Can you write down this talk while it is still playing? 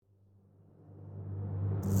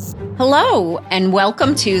Hello, and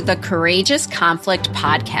welcome to the Courageous Conflict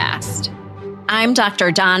Podcast. I'm Dr.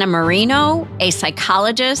 Donna Marino, a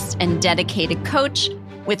psychologist and dedicated coach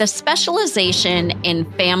with a specialization in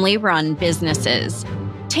family-run businesses,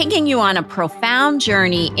 taking you on a profound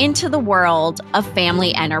journey into the world of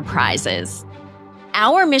family enterprises.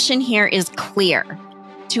 Our mission here is clear: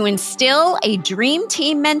 to instill a dream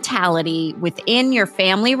team mentality within your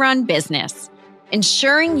family-run business,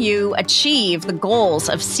 ensuring you achieve the goals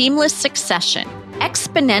of seamless succession,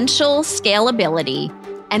 exponential scalability,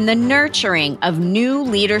 and the nurturing of new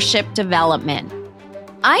leadership development.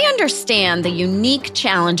 I understand the unique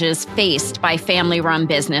challenges faced by family-run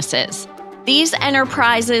businesses. These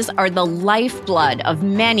enterprises are the lifeblood of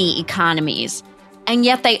many economies, and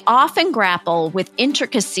yet they often grapple with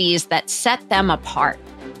intricacies that set them apart.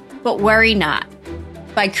 But worry not.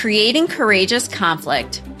 By creating courageous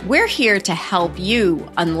conflict, we're here to help you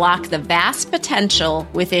unlock the vast potential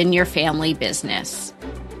within your family business.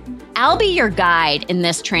 I'll be your guide in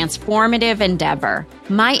this transformative endeavor.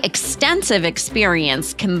 My extensive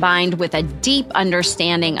experience combined with a deep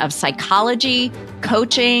understanding of psychology,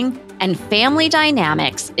 coaching, and family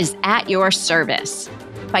dynamics is at your service.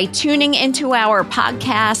 By tuning into our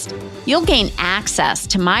podcast, you'll gain access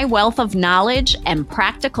to my wealth of knowledge and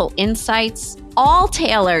practical insights, all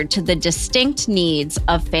tailored to the distinct needs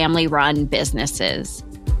of family-run businesses.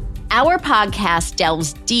 Our podcast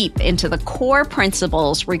delves deep into the core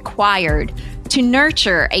principles required to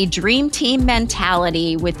nurture a dream team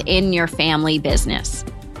mentality within your family business.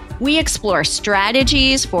 We explore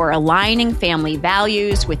strategies for aligning family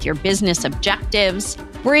values with your business objectives,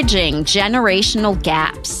 bridging generational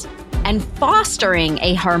gaps, and fostering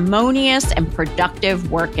a harmonious and productive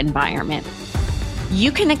work environment.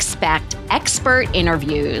 You can expect expert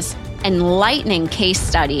interviews, enlightening case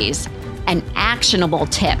studies, and actionable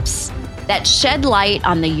tips that shed light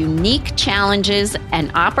on the unique challenges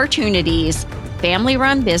and opportunities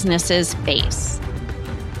family-run businesses face.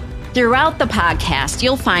 Throughout the podcast,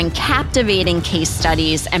 you'll find captivating case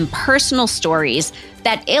studies and personal stories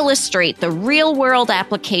that illustrate the real-world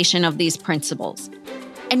application of these principles,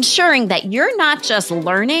 ensuring that you're not just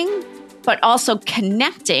learning, but also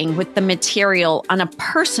connecting with the material on a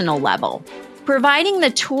personal level, providing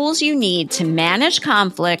the tools you need to manage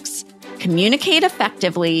conflicts, communicate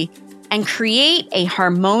effectively, and create a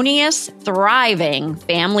harmonious, thriving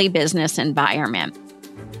family business environment.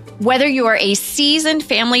 Whether you are a seasoned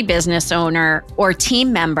family business owner or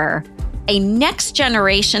team member, a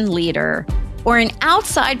next-generation leader, or an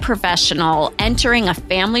outside professional entering a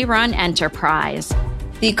family-run enterprise,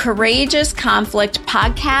 the Courageous Conflict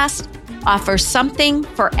Podcast offers something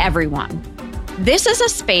for everyone. This is a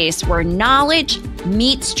space where knowledge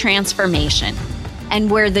meets transformation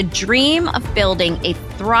and where the dream of building a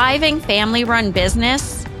thriving family-run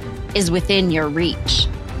business is within your reach.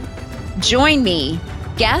 Join me,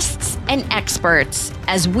 guests and experts,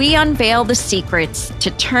 as we unveil the secrets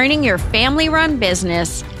to turning your family-run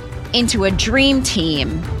business into a dream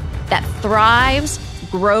team that thrives,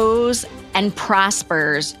 grows, and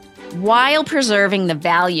prospers while preserving the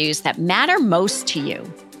values that matter most to you.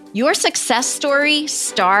 Your success story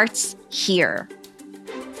starts here.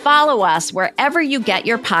 Follow us wherever you get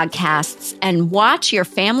your podcasts and watch your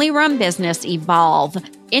family-run business evolve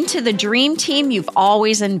into the dream team you've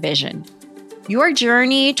always envisioned. Your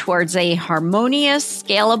journey towards a harmonious,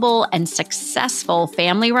 scalable, and successful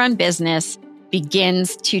family-run business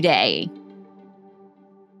begins today.